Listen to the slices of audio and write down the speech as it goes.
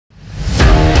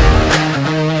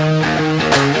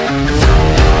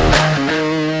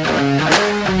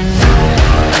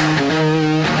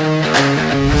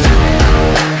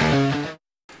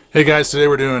Hey guys, today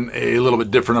we're doing a little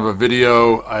bit different of a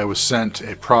video. I was sent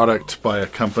a product by a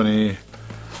company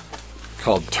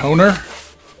called Tonor,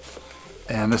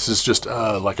 and this is just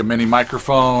like a mini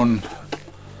microphone.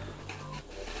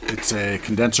 It's a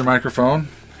condenser microphone,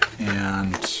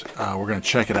 and we're going to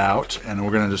check it out, and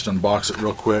we're going to just unbox it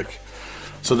real quick.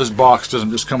 So this box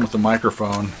doesn't just come with the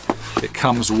microphone, it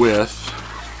comes with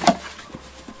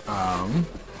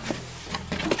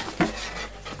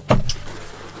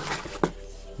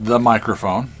the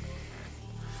microphone,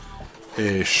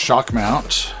 a shock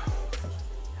mount,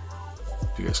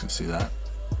 if you guys can see that,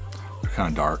 they're kind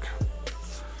of dark.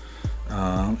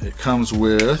 It comes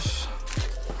with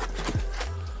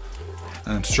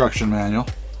an instruction manual,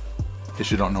 in case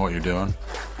you don't know what you're doing,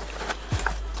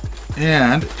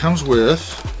 and it comes with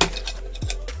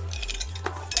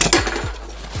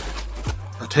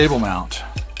a table mount,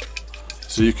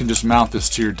 so you can just mount this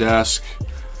to your desk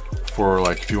for,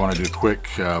 like, if you want to do quick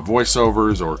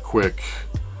voiceovers or quick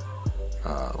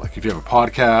like if you have a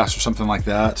podcast or something like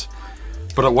that.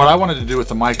 But what I wanted to do with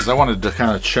the mic is I wanted to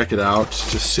kind of check it out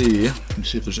to see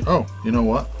if there's, oh, you know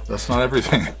what, that's not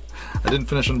everything. I didn't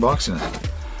finish unboxing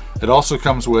it. It also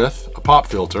comes with a pop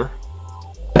filter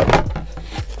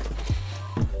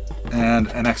and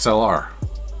an XLR.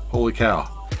 Holy cow.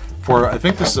 I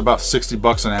think this is about 60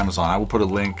 bucks on Amazon. I will put a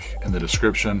link in the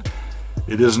description.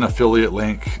 It is an affiliate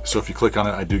link, so if you click on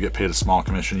it, I do get paid a small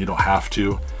commission. You don't have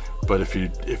to, but if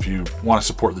you want to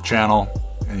support the channel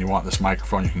and you want this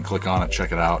microphone, you can click on it,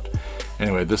 check it out.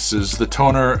 Anyway, this is the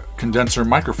Tonor condenser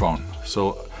microphone.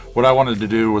 So what I wanted to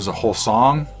do was a whole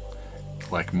song,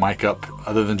 like mic up,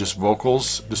 other than just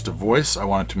vocals, just a voice. I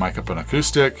wanted to mic up an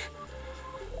acoustic,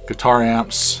 guitar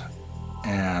amps,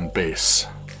 and bass.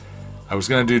 I was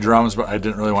going to do drums, but I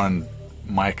didn't really want to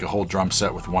mic a whole drum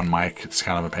set with one mic. It's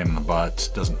kind of a pain in the butt.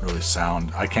 It doesn't really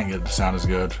sound, I can't get it to sound as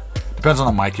good. Depends on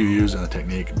the mic you use and the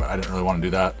technique, but I didn't really want to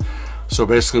do that. So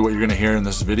basically what you're going to hear in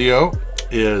this video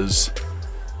is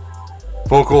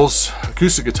vocals,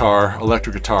 acoustic guitar,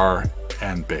 electric guitar,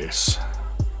 and bass.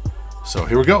 So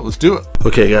here we go, let's do it.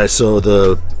 Okay guys, so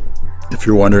if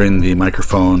you're wondering, the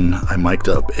microphone, I mic'd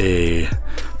up a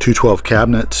 212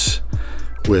 cabinet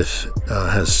with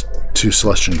has two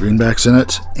Celestion greenbacks in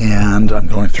it, and I'm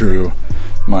going through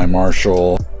my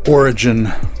Marshall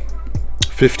Origin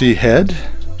 50 head,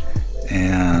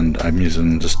 and I'm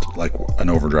using just like an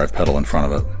overdrive pedal in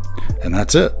front of it, and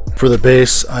that's it. For the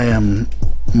bass, I am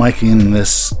micing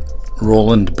this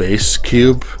Roland bass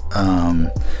cube,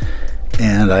 and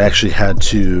I actually had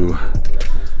to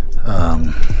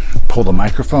pull the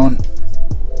microphone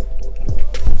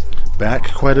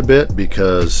back quite a bit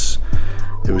because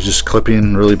it was just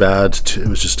clipping really bad. It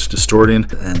was just distorting,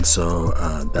 and so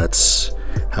that's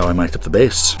how I mic'd up the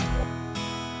bass.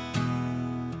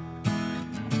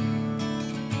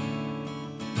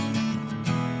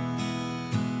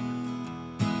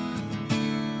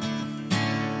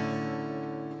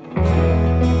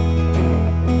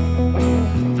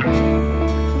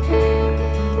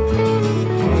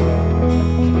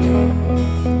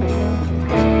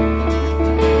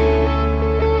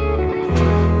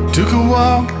 Took a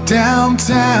walk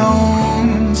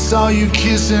downtown, saw you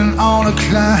kissing on a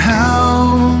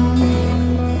clown.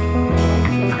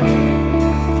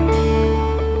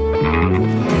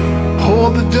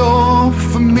 Hold the door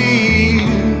for me,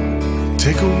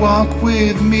 take a walk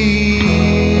with me.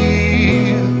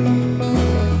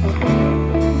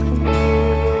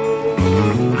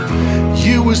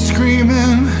 You were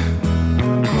screaming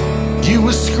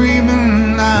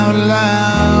out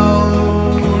loud,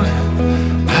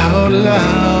 out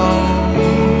loud.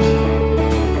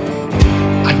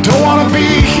 I don't wanna be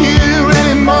here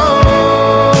anymore.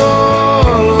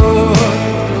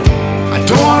 I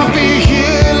don't wanna be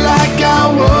here like I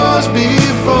was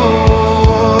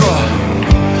before.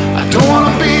 I don't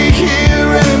wanna be here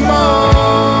anymore.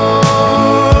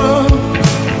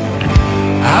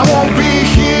 I won't be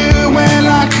here when I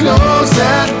close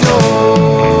that door.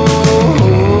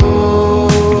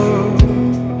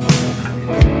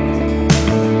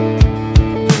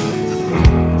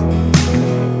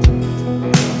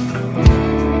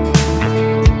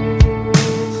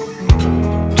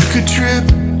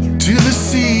 To the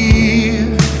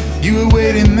sea, you were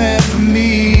waiting there for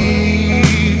me.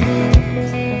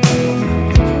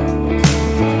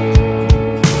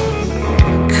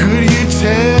 Could you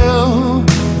tell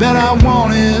that I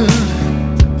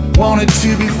wanted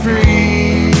to be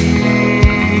free?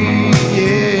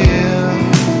 Yeah.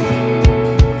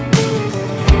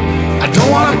 I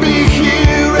don't wanna be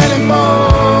here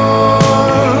anymore.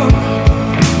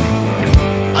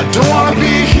 I don't wanna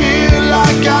be here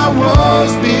like I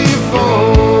was before.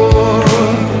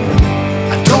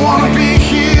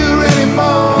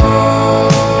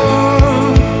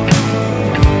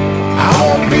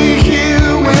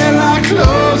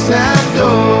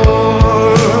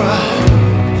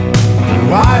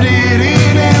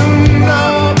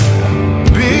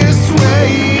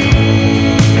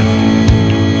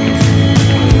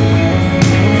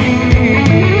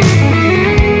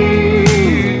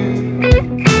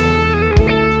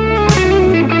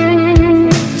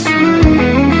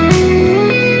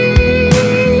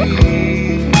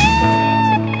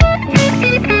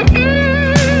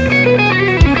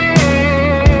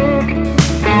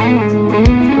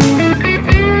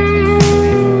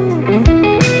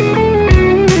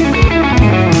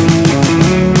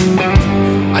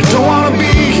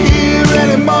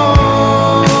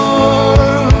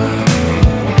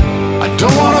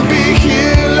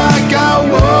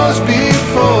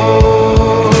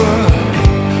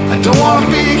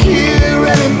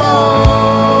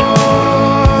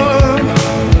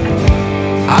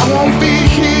 won't be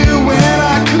here when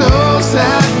I close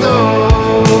that door.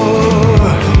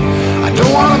 I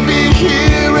don't wanna be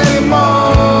here anymore.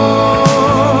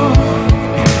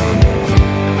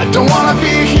 I don't wanna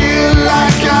be here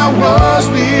like I was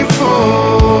before.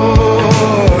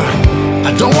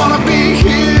 I don't wanna be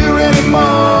here anymore.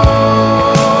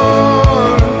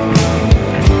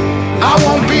 I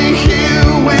won't be here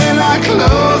when I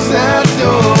close that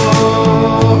door.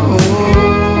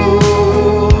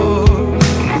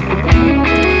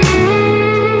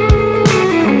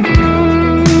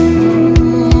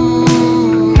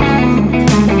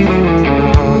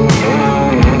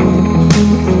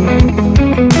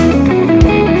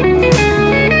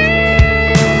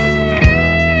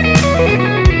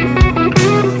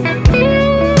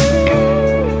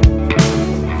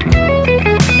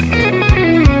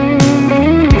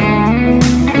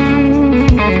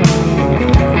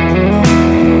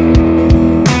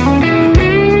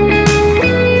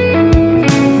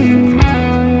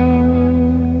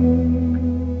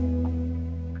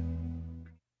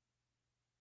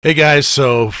 Hey guys,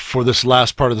 so for this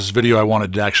last part of this video, I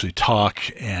wanted to actually talk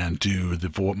and do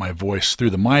my voice through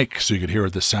the mic so you could hear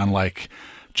what this sound like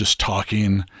just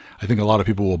talking. I think a lot of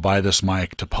people will buy this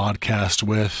mic to podcast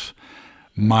with.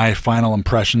 My final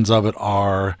impressions of it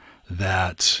are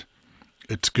that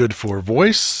it's good for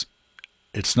voice.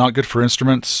 It's not good for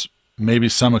instruments, maybe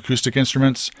some acoustic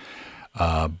instruments,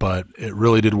 but it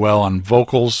really did well on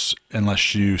vocals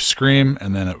unless you scream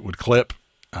and then it would clip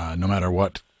no matter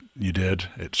what you did.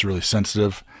 It's really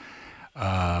sensitive.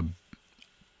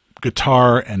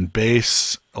 Guitar and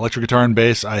bass, electric guitar and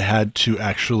bass, I had to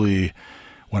actually,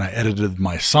 when I edited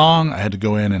my song, I had to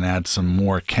go in and add some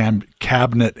more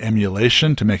cabinet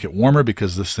emulation to make it warmer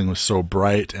because this thing was so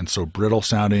bright and so brittle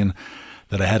sounding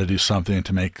that I had to do something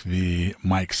to make the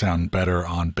mic sound better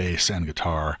on bass and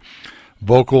guitar.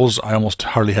 Vocals, I almost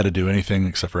hardly had to do anything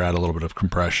except for add a little bit of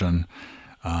compression.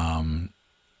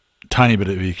 Tiny bit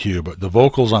of EQ, but the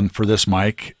vocals for this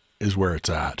mic is where it's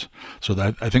at.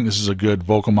 So I think this is a good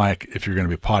vocal mic if you're going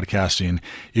to be podcasting,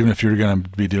 even if you're going to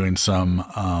be doing some,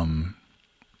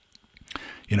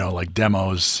 like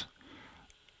demos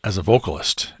as a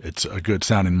vocalist. It's a good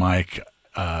sounding mic,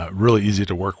 really easy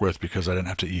to work with because I didn't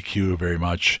have to EQ very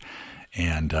much.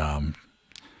 And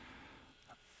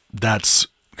that's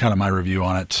kind of my review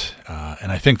on it.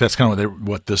 And I think that's kind of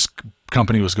what this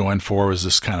company was going for, was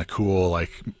this kind of cool,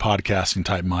 like podcasting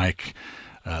type mic.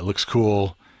 It looks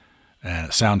cool and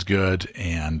it sounds good,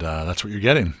 and that's what you're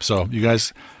getting. So you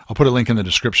guys, I'll put a link in the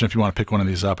description if you want to pick one of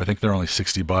these up. I think they're only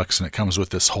 $60 and it comes with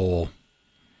this whole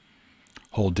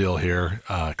deal here.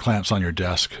 Clamps on your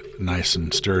desk, nice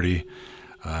and sturdy.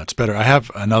 It's better. I have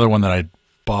another one that I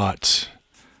bought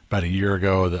about a year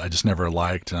ago that I just never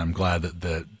liked, and I'm glad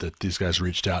that these guys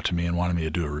reached out to me and wanted me to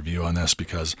do a review on this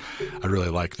because I really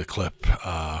like the clip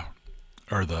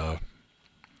or the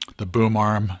boom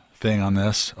arm thing on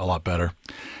this a lot better.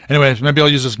 Anyway, maybe I'll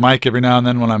use this mic every now and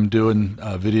then when I'm doing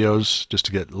videos just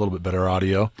to get a little bit better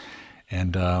audio.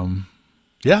 And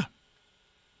yeah,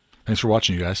 thanks for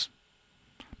watching, you guys.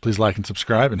 Please like and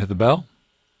subscribe and hit the bell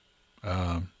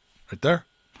right there.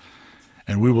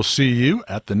 And we will see you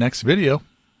at the next video.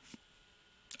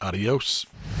 Adios.